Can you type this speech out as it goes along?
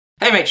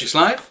Hey Matrix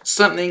Live,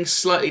 something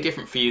slightly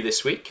different for you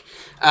this week.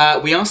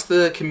 We asked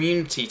the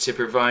community to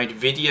provide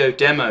video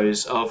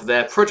demos of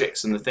their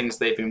projects and the things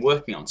they've been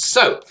working on.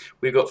 So,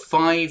 we've got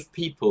 5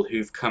 people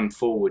who've come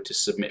forward to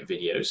submit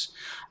videos.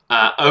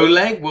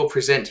 Oleg will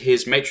present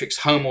his Matrix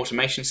home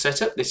automation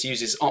setup. This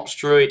uses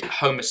Opsdroid,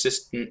 Home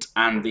Assistant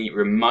and the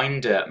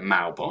Reminder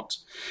Malbot.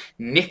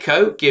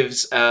 Nico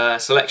gives a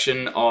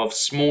selection of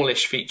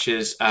smallish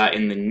features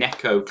in the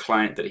Neko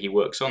client that he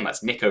works on.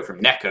 That's Nico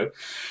from Neko.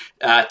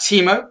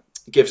 Timo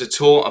gives a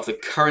tour of the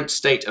current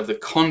state of the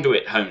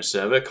Conduit home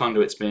server.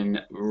 Conduit's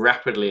been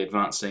rapidly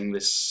advancing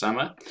this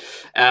summer.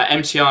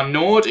 MTR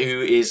Nord,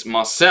 who is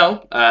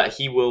Marcel,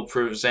 he will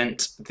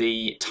present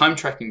the time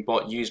tracking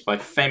bot used by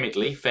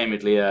Famedly.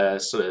 Famedly, a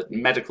sort of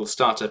medical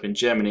startup in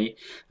Germany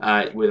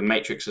with a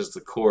Matrix as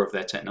the core of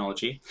their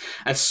technology.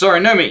 And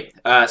Sorunomi,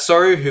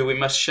 Soru, who we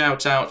must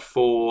shout out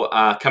for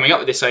coming up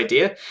with this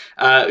idea.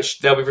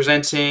 They'll be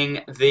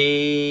presenting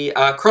the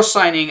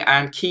cross-signing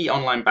and key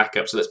online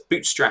backup. So that's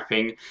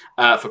bootstrapping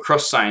for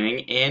cross-signing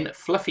in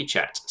Fluffy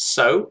Chat.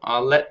 So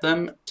I'll let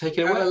them take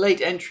it away. A late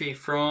entry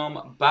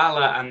from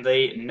Bala and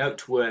the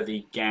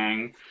Noteworthy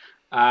gang.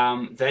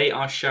 They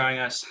are showing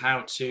us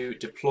how to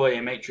deploy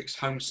a Matrix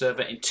home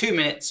server in 2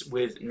 minutes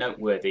with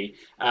Noteworthy.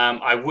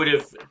 I would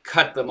have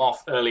cut them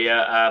off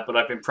earlier, but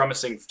I've been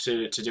promising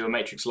to do a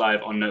Matrix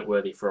Live on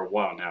Noteworthy for a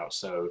while now.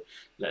 So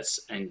let's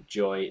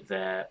enjoy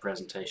their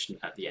presentation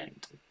at the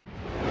end.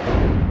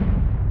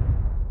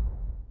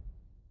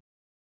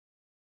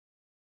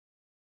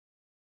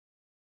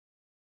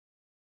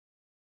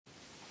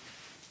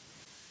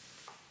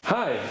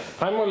 Hi,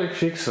 I'm Oleg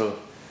Fixel.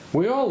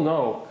 We all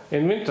know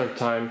in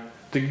wintertime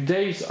the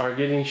days are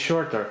getting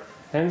shorter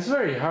and it's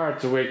very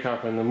hard to wake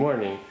up in the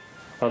morning.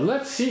 But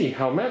let's see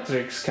how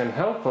Matrix can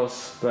help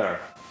us there.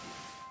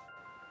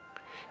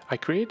 I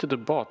created a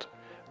bot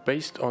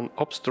based on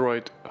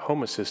Opsdroid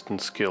Home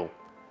Assistant skill.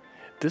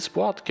 This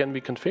bot can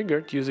be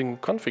configured using a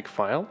config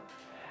file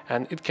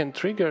and it can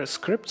trigger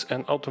scripts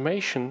and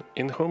automation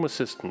in Home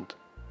Assistant.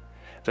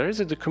 There is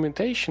a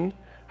documentation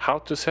how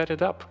to set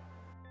it up.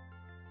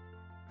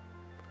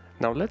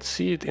 Now let's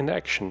see it in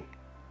action.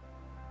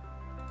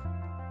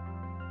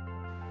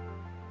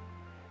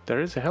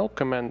 There is a help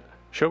command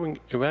showing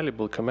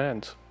available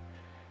commands,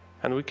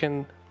 and we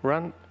can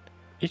run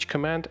each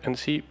command and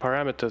see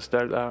parameters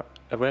that are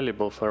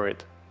available for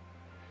it.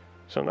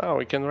 So now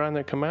we can run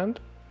a command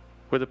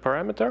with a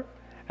parameter,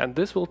 and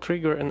this will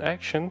trigger an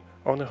action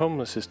on the Home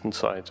Assistant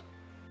side.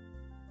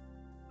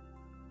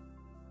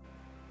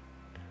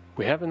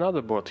 We have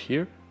another bot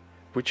here,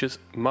 which is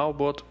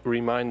Malbot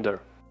Reminder.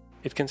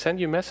 It can send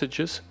you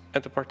messages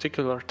at a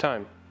particular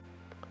time.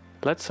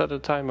 Let's set a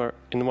timer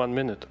in 1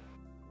 minute.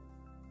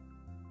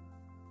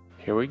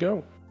 Here we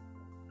go.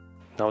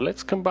 Now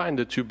let's combine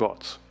the 2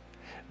 bots.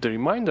 The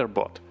Reminder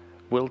bot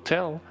will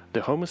tell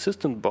the Home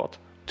Assistant bot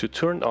to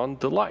turn on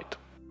the light.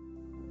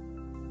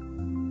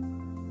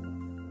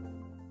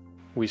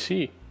 We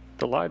see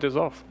the light is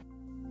off.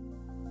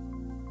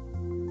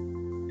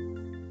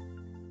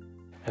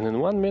 And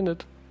in 1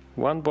 minute,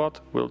 one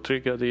bot will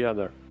trigger the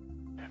other.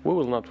 We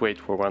will not wait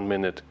for 1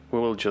 minute, we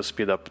will just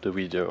speed up the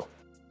video.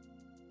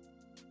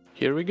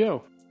 Here we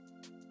go.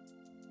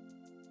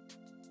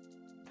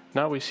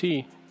 Now we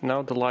see,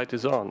 now the light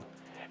is on,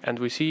 and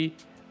we see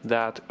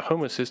that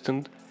Home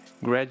Assistant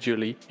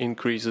gradually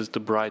increases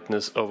the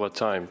brightness over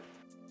time.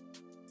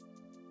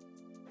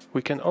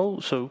 We can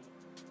also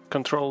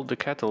control the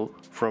kettle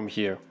from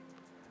here.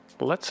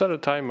 Let's set a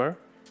timer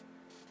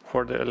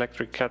for the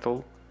electric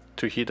kettle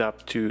to heat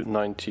up to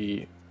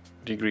 90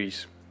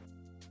 degrees.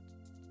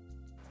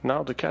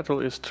 Now the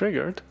kettle is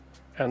triggered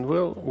and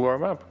will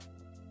warm up.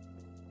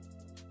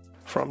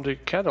 From the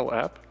kettle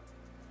app,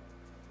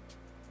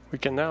 we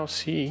can now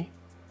see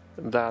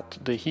that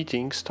the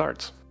heating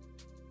starts.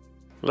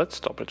 Let's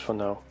stop it for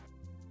now.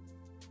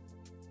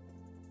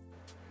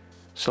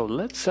 So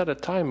let's set a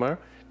timer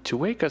to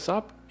wake us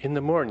up in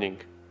the morning.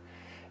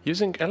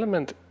 Using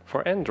Element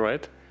for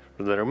Android,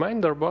 the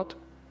Reminder bot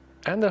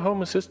and the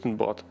Home Assistant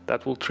bot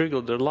that will trigger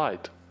the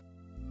light.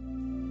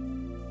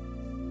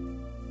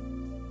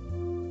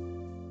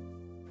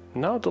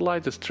 Now the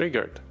light is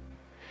triggered.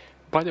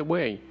 By the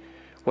way,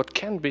 what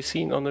can be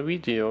seen on the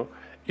video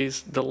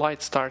is the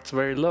light starts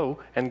very low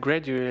and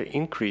gradually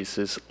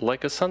increases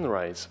like a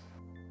sunrise.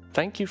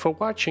 Thank you for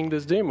watching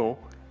this demo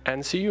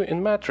and see you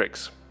in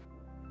Matrix.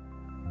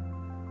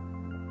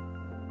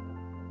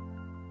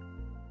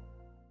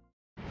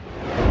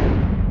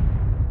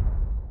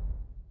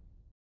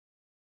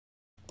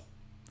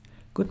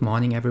 Good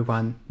morning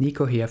everyone,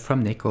 Nico here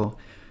from Neko.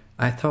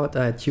 I thought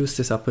I'd use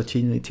this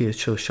opportunity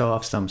to show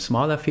off some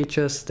smaller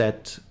features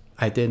that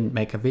I didn't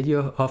make a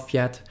video of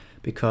yet,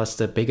 because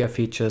the bigger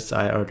features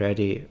I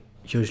already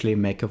usually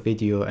make a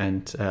video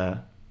and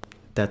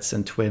that's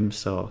in Twim,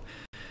 so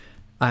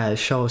I'll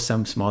show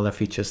some smaller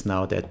features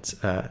now that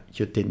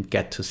you didn't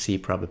get to see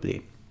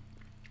probably.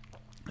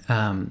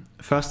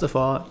 First of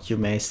all, you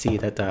may see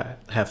that I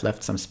have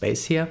left some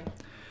space here.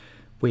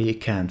 We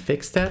can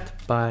fix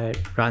that by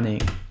running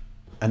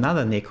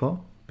another Neko,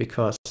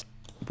 because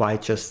why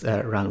just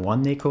run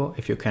one Nico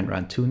if you can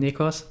run two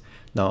Nicos?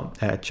 No,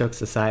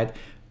 jokes aside,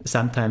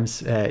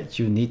 sometimes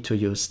you need to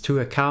use two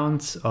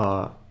accounts,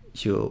 or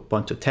you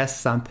want to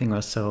test something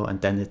or so, and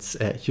then it's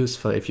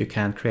useful if you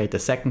can create a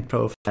second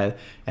profile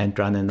and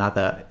run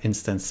another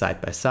instance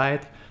side by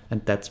side.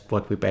 And that's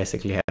what we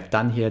basically have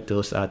done here.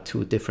 Those are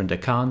two different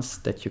accounts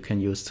that you can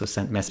use to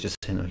send messages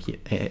in,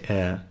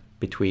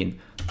 between.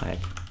 Like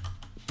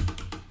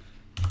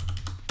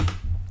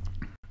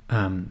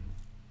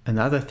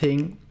another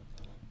thing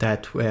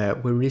that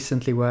we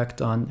recently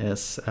worked on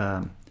is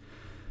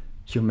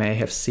you may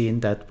have seen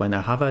that when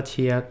I hovered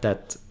here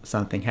that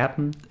something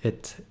happened.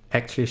 It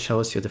actually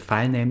shows you the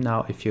file name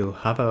now if you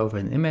hover over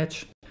an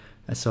image,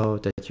 so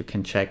that you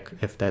can check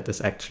if that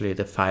is actually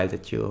the file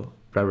that you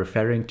were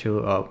referring to,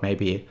 or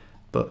maybe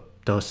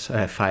those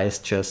files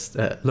just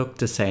look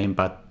the same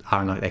but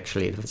are not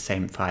actually the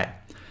same file.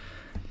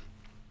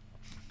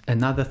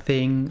 Another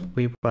thing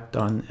we worked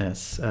on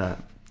is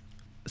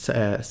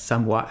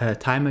some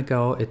time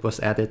ago it was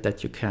added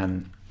that you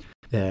can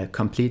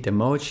complete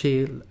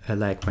emoji,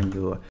 like when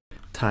you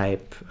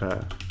type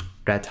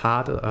red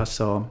heart or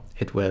so,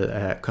 it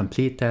will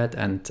complete that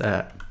and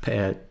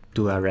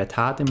do a red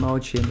heart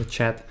emoji in the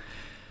chat.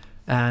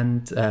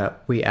 And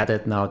we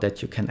added now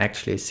that you can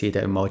actually see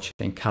the emoji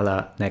in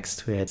color next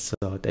to it, so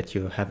that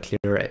you have a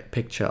clearer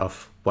picture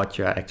of what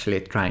you are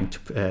actually trying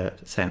to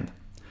send.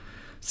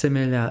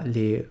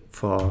 Similarly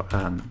for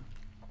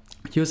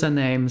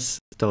usernames,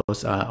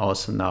 those are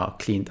also now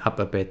cleaned up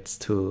a bit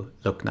to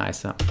look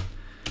nicer.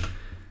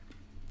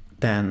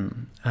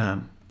 Then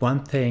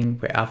one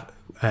thing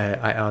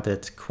I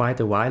added quite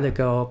a while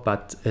ago,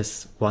 but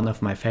is one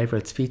of my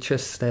favorite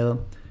features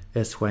still,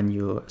 is when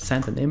you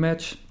send an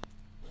image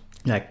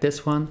like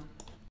this one.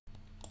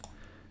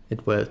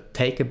 It will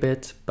take a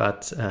bit,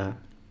 but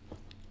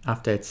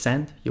after it's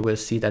sent, you will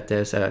see that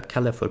there's a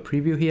colorful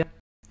preview here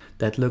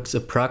that looks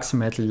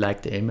approximately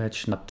like the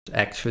image, not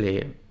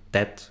actually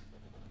that,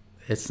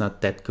 it's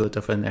not that good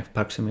of an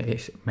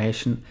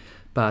approximation,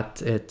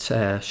 but it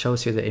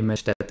shows you the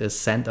image that is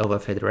sent over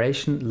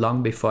Federation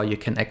long before you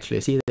can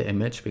actually see the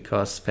image,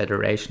 because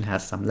Federation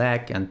has some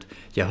lag and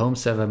your home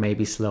server may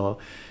be slow.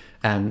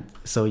 And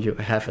so you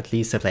have at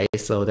least a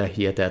placeholder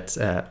here that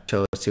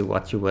shows you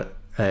what you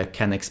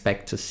can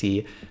expect to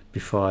see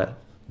before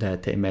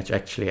the image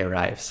actually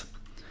arrives.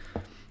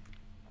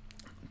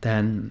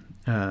 Then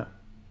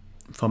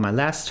for my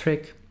last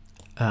trick,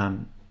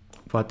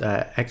 what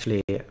I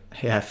actually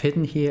have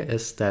hidden here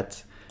is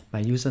that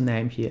my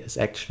username here is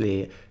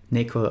actually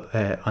Nico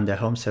on the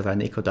home server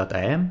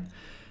nico.im.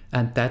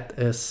 And that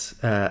is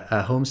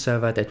a home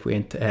server that we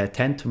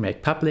intend to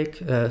make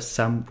public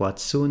somewhat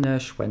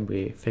soonish, when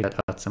we figured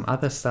out some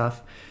other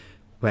stuff,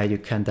 where you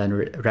can then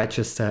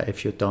register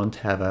if you don't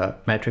have a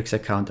Matrix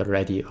account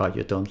already, or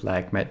you don't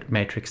like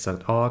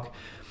matrix.org.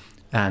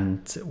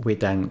 And we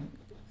then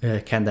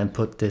can then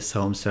put this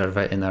home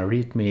server in a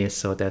README,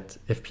 so that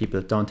if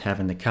people don't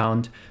have an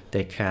account,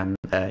 they can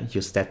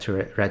use that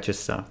to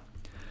register.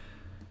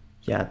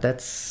 Yeah,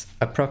 that's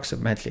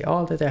approximately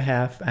all that I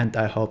have, and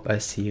I hope I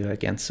see you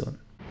again soon.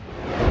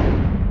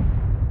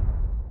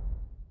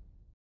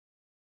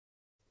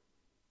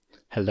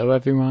 Hello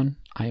everyone,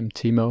 I am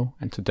Timo,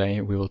 and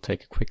today we will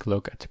take a quick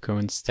look at the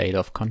current state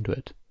of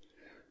Conduit.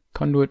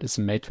 Conduit is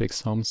a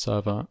Matrix home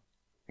server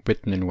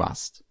written in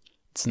Rust.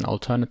 It's an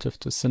alternative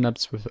to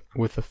Synapse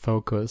with a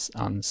focus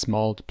on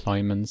small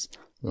deployments,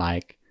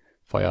 like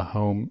for your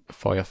home,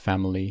 for your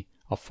family,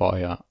 or for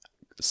your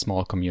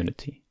small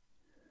community.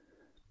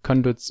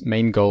 Conduit's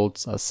main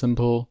goals are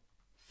simple,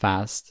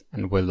 fast,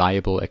 and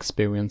reliable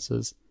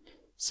experiences,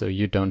 so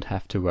you don't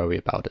have to worry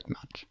about it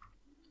much.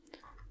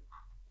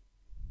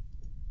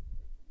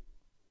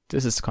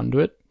 This is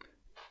Conduit.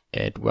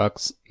 It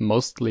works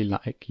mostly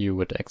like you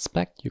would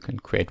expect. You can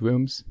create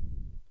rooms,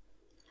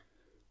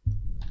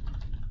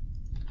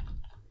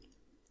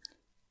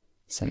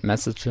 send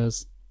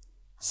messages,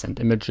 send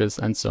images,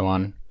 and so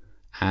on,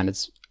 and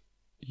it's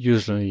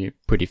usually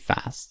pretty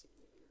fast.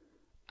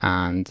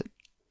 And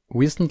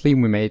recently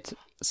we made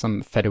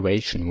some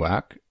federation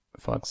work.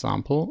 For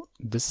example,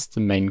 this is the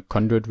main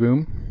Conduit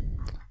room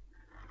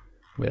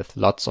with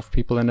lots of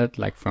people in it,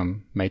 like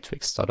from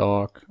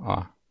matrix.org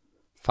or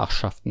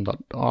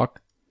fachschaften.org,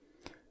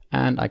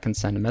 and I can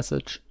send a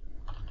message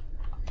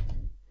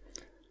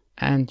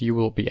and you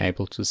will be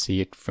able to see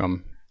it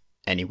from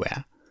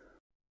anywhere.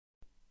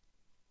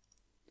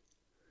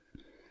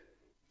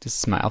 This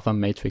is my other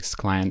Matrix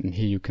client, and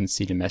here you can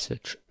see the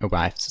message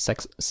arrived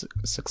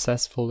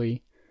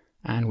successfully,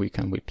 and we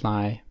can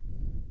reply,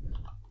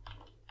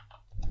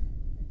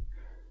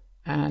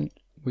 and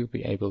we'll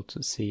be able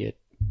to see it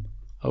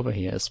over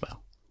here as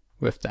well,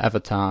 with the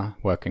avatar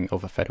working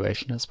over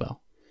Federation as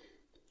well.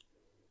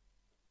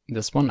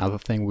 There's one other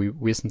thing we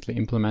recently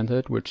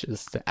implemented, which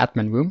is the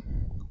admin room,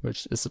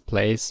 which is a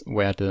place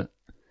where the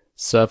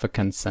server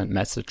can send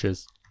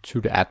messages to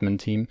the admin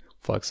team,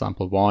 for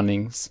example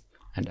warnings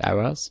and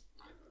errors,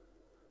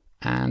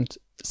 and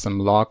some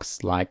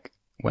logs like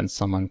when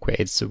someone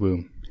creates a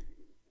room.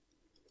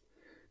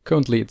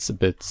 Currently it's a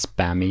bit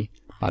spammy,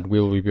 but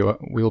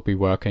we'll be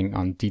working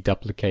on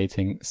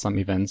deduplicating some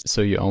events,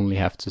 so you only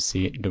have to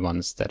see the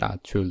ones that are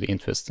truly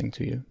interesting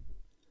to you.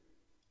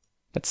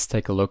 Let's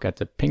take a look at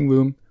the ping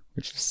room,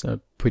 which is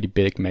a pretty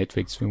big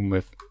matrix room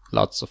with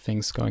lots of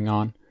things going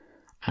on.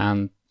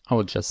 And I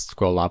will just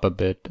scroll up a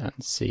bit and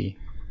see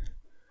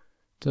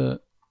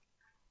the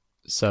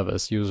server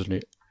is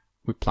usually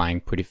replying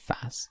pretty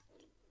fast.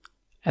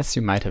 As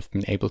you might have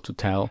been able to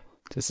tell,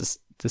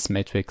 this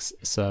matrix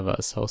server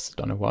is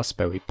hosted on a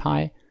Raspberry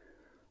Pi,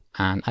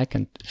 and I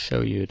can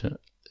show you the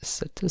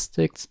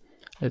statistics.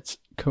 It's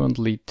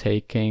currently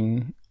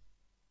taking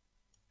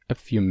a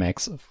few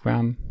megs of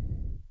RAM.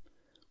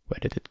 Where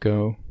did it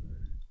go?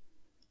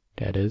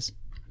 There it is.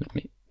 Let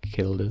me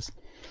kill this.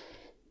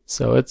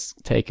 So it's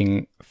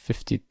taking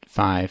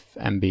 55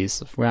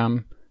 MBs of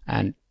RAM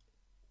and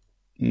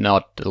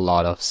not a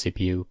lot of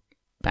CPU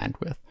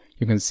bandwidth.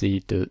 You can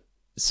see the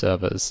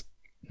server is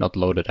not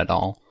loaded at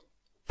all.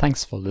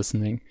 Thanks for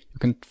listening. You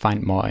can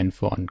find more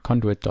info on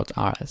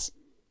conduit.rs.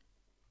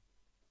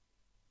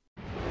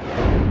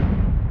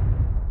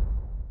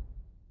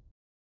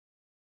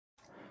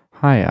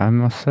 Hi, I'm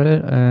Marcel,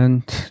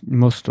 and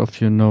most of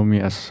you know me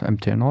as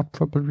MTNord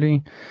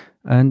probably,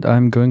 and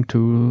I'm going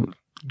to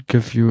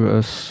give you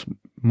a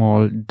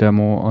small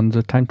demo on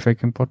the time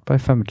tracking bot by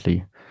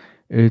Family.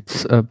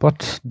 It's a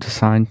bot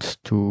designed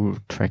to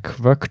track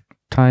work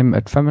time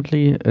at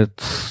Family.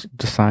 It's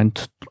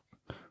designed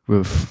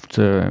with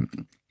the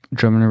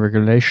German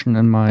regulation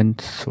in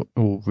mind, so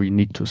we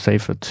need to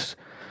save it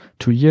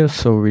 2 years,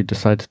 so we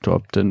decided to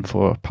opt in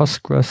for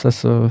Postgres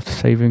as a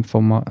saving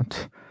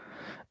format.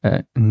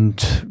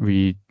 And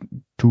we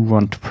do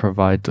want to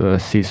provide a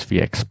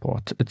CSV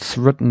export. It's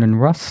written in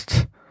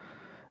Rust,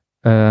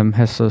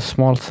 has a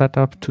small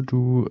setup to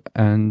do,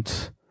 and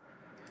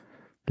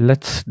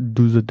let's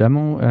do the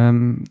demo.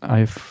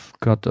 I've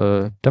got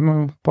a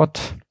demo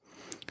bot,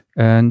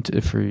 and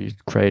if we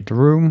create a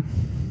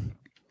room,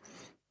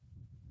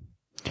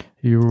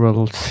 you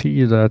will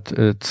see that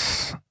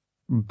it's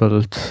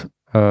built,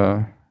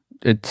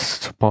 it's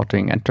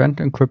supporting end-to-end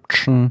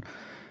encryption,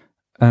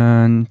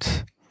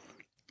 and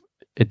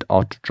it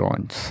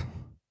auto-joins.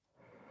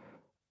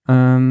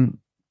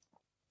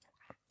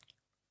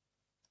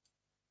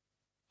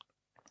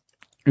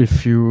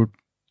 If you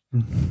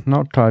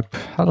now type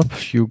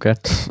help, you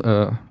get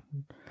a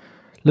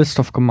list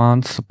of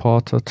commands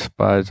supported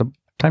by the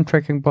time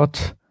tracking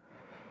bot.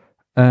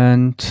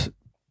 And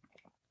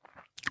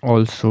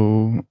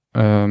also,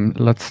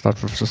 let's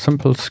start with the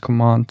simplest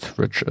command,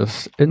 which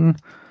is in.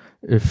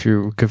 If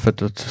you give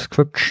it a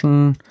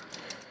description,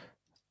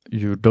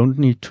 you don't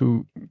need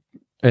to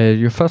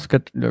you first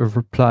get a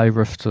reply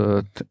with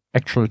the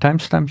actual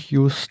timestamp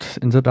used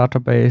in the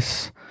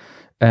database,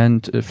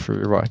 and if we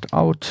write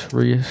out,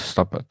 we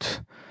stop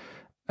it.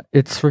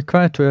 It's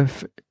required to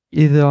have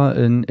either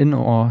an in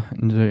or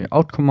in the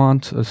out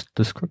command a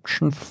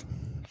description,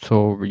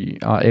 so we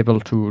are able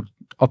to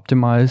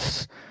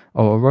optimize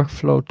our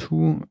workflow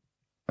too,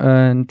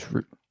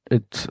 and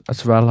it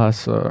as well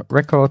as a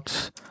record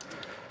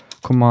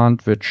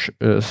command, which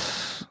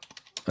is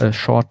a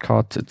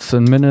shortcut. It's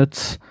in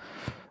minutes,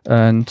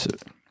 and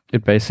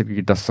it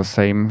basically does the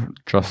same,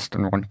 just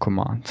in one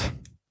command.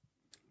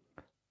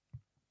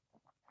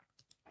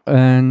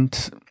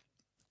 And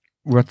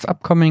what's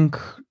upcoming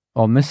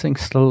or missing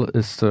still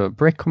is the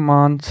break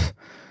command,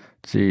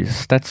 the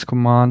stats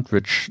command,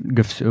 which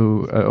gives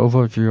you an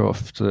overview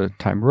of the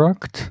time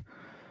worked,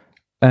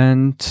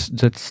 and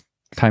that's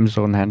time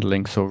zone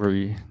handling. So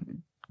we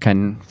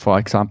can, for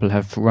example,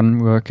 have one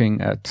working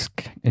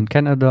in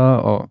Canada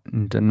or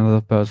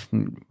another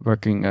person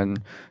working in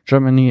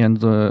Germany, and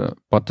the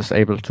bot is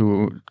able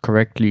to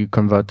correctly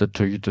convert it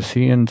to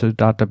UTC in the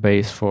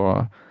database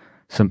for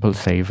simple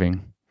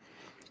saving.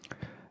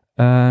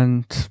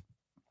 And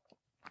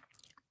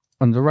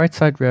on the right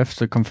side, we have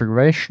the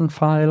configuration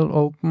file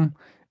open.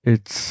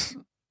 It's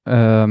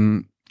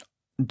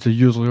the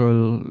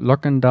usual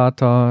login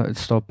data,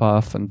 store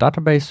path, and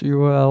database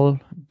URL.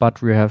 But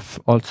we have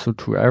also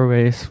two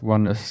arrays.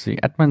 One is the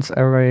admins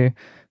array,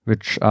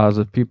 which are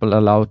the people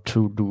allowed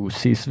to do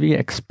CSV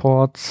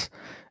exports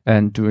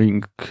and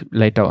doing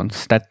later on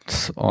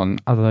stats on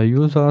other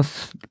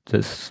users.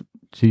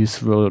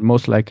 These will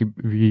most likely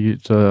be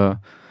the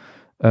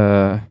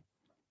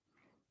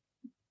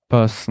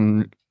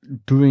person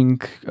doing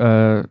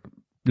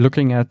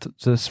looking at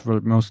this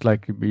will most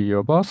likely be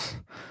your boss,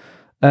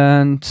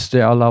 and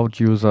the allowed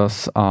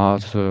users are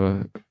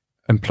the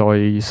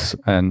employees,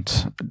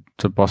 and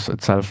the boss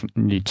itself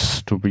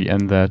needs to be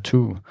in there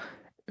too,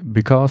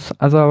 because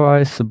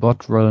otherwise the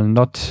bot will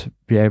not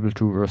be able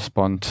to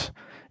respond.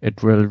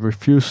 It will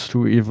refuse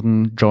to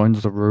even join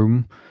the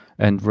room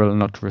and will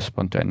not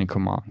respond to any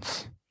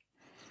commands.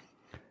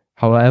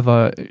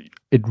 However,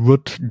 it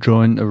would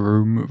join a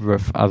room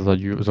with other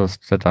users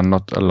that are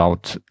not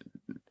allowed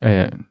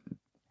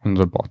on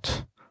the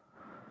bot.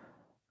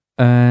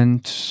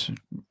 And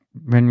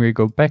when we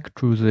go back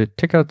to the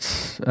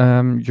tickets,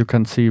 you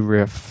can see we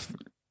have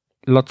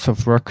lots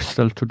of work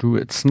still to do.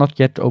 It's not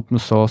yet open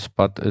source,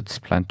 but it's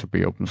planned to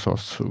be open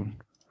source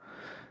soon.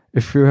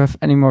 If you have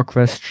any more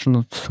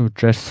questions,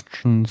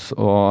 suggestions,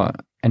 or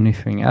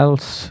anything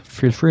else,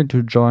 feel free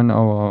to join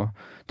our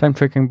time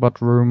tracking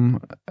bot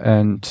room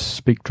and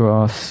speak to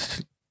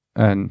us.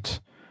 And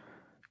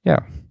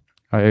yeah,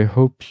 I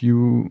hope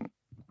you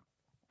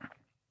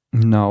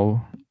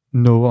now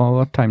know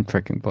our time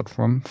tracking bot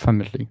from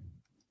family.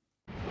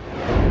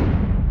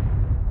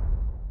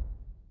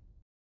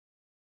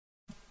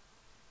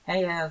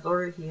 Hey,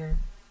 Zora here.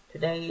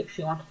 Today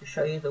she wanted to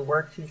show you the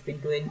work she's been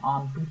doing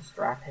on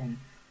bootstrapping.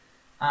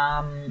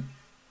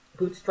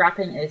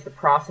 Bootstrapping is the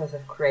process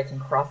of creating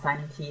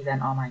cross-signing keys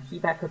and online key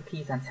backup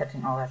keys and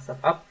setting all that stuff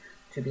up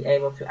to be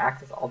able to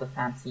access all the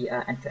fancy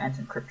end-to-end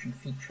encryption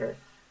features.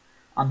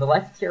 On the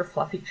left here,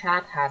 Fluffy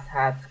Chat has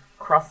had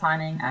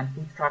cross-signing and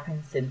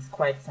bootstrapping since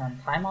quite some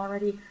time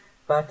already,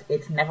 but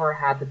it never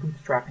had the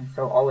bootstrapping,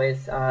 so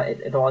always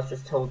it always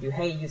just told you,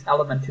 hey, use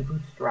Element to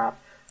bootstrap,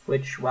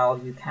 which, well,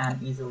 you can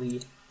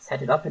easily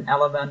set it up in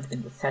Element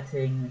in the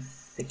settings,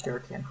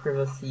 security and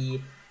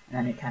privacy, and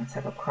then you can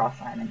set up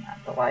cross-signing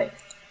and the like.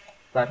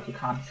 But you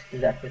can't do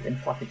that within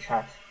Fluffy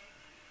Chat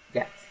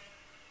yet.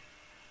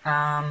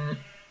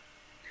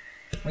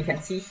 We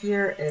can see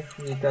here, if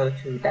we go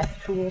to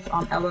DevTools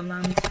on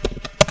Element,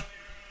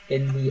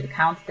 in the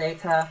account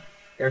data,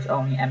 there's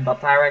only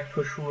m.direct,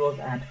 push rules,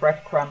 and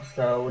breadcrumbs,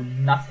 so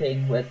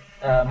nothing with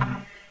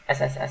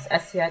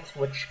SSSS yet,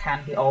 which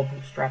can be all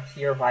bootstrapped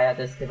here via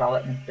this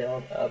development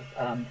build of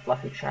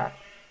Fluffy Chat.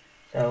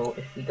 So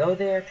if we go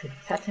there to the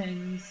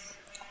settings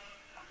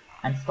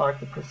and start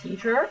the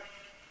procedure,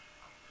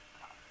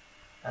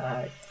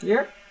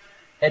 here,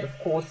 it of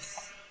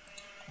course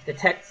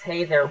detects,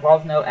 hey, there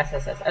was no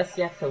SSSS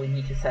yet, so we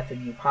need to set a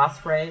new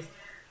passphrase.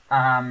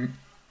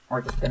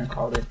 We're just going to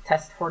call it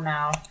test for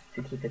now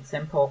to keep it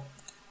simple.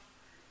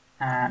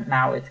 And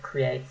now it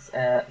creates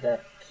the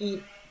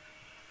key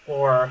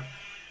for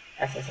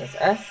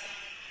SSSS,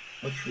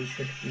 which we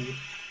should be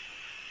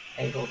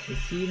able to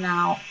see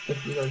now.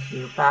 If we go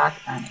here back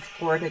and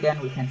explore it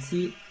again, we can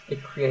see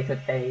it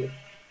created a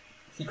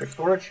secret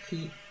storage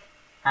key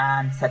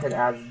and set it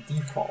as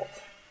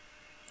default.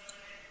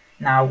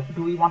 Now,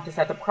 do we want to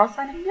set up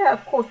cross-signing? Yeah,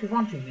 of course we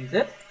want to use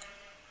it.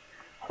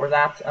 For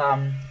that,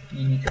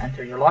 you need to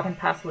enter your login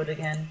password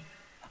again,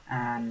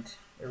 and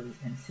here we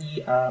can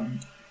see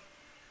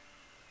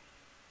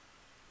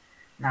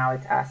now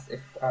it asks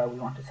if we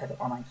want to set up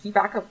online key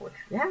backup, which,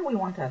 yeah, we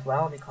want as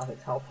well because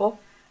it's helpful,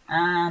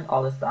 and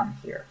all is done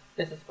here.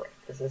 This is great.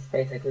 This is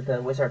basically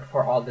the wizard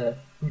for all the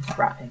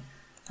bootstrapping.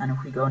 And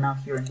if we go now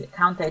here in the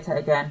account data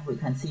again, we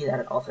can see that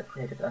it also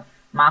created a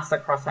master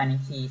cross-signing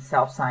key,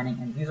 self-signing,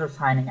 and user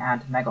signing,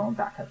 and mega own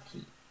backup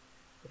key,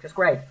 which is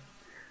great.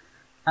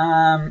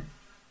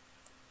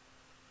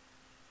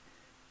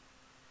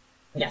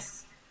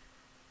 Yes.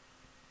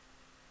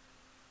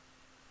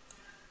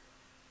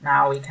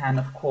 Now we can,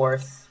 of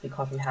course,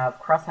 because we have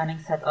cross-signing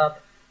set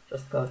up,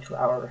 just go to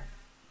our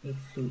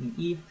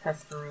S06E02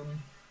 test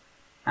room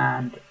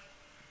and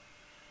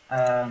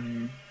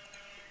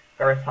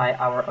verify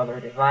our other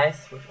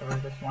device, whichever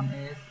this one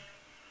is.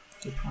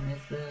 Which one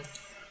is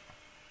this?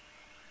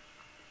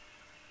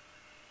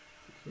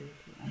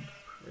 Security and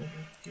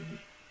privacy.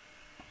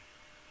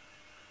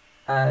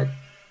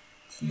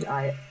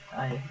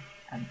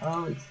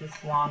 TIINO, it's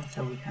this one,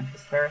 so we can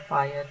just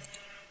verify it.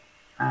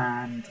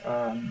 And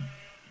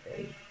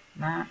they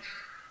match.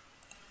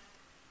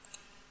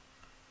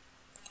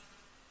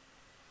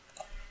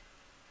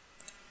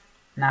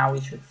 Now we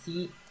should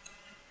see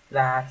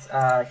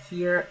that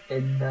here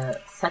in the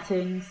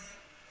settings,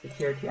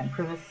 security and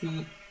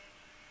privacy,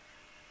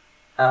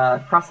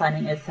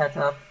 cross-signing is set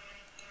up,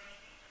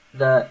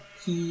 the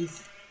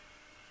keys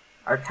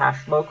are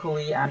cached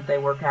locally and they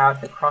work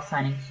out. The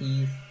cross-signing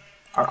keys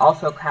are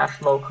also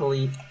cached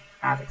locally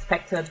as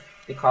expected,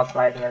 because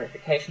by the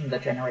verification the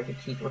generated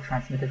keys were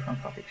transmitted from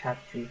Fluffy Chat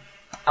to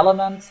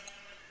Element.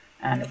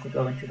 And if we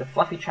go into the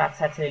Fluffy Chat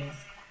settings,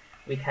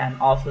 we can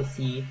also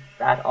see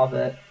that all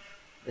the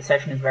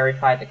session is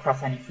verified, the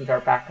cross-signing keys are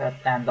backed up,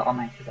 and the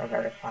online keys are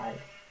verified.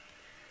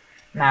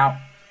 Now,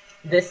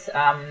 this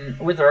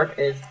wizard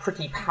is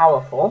pretty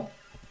powerful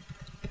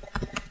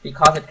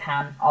because it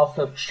can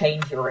also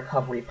change your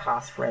recovery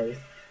passphrase.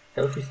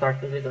 So if we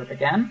start the wizard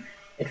again,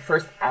 it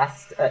first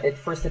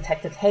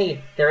detected,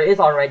 hey, there is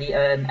already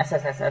an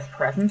SSSS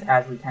present,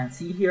 as we can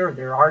see here.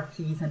 There are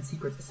keys and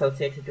secrets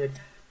associated to it.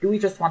 Do we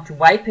just want to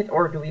wipe it,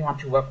 or do we want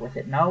to work with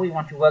it? No, we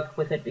want to work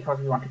with it because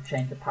we want to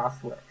change the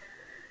password.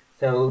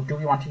 So do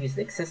we want to use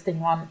the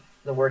existing one?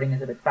 The wording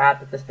is a bit bad,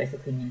 but this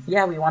basically means,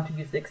 yeah, we want to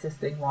use the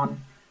existing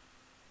one.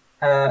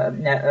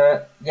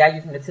 Yeah,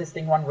 using the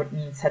existing one would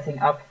mean setting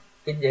up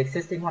in the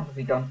existing one, but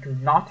we do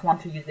not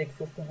want to use the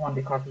existing one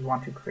because we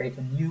want to create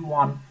a new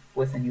one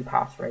with a new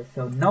passphrase.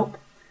 So nope.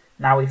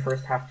 Now we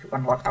first have to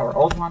unlock our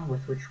old one,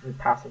 with which the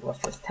password was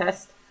just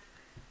test.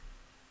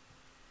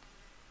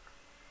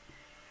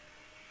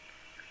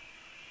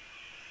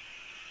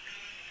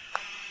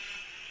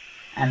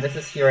 And this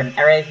is here an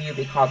array view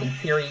because in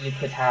theory you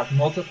could have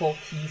multiple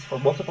keys for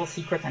multiple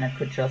secrets and it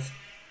could just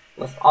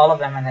list all of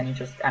them and then you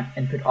just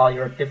input all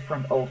your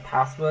different old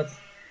passwords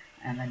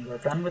And then you're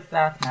done with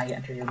that. Now you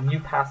enter your new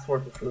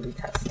password, which will be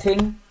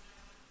testing.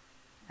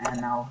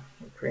 And now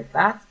we create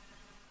that.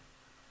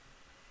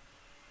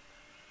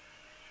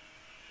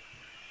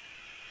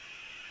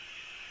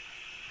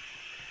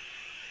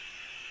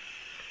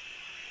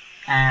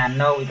 And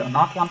no, we do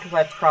not want to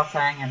wipe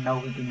cross-hang, and no,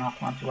 we do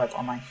not want to wipe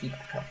online key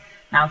backup.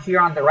 Now here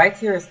on the right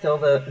here is still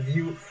the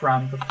view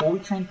from before we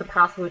changed the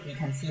password. We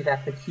can see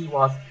that the key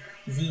was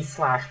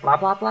z/blah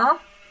blah blah.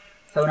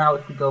 So now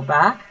if we go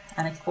back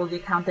and export the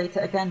account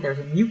data again, there's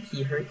a new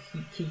key here,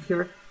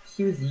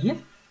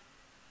 qz,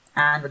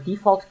 and the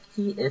default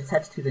key is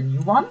set to the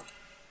new one.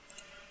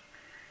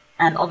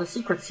 And all the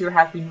secrets here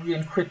have been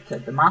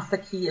re-encrypted. The master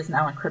key is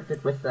now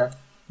encrypted with the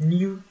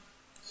new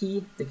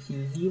key, the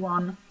qz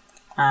one,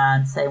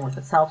 and same with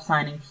the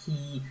self-signing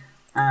key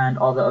and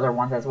all the other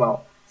ones as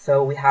well.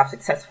 So we have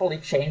successfully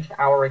changed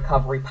our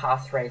recovery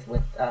passphrase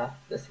with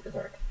this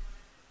wizard.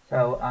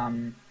 So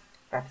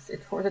that's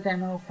it for the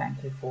demo.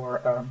 Thank you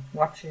for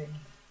watching.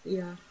 See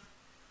ya.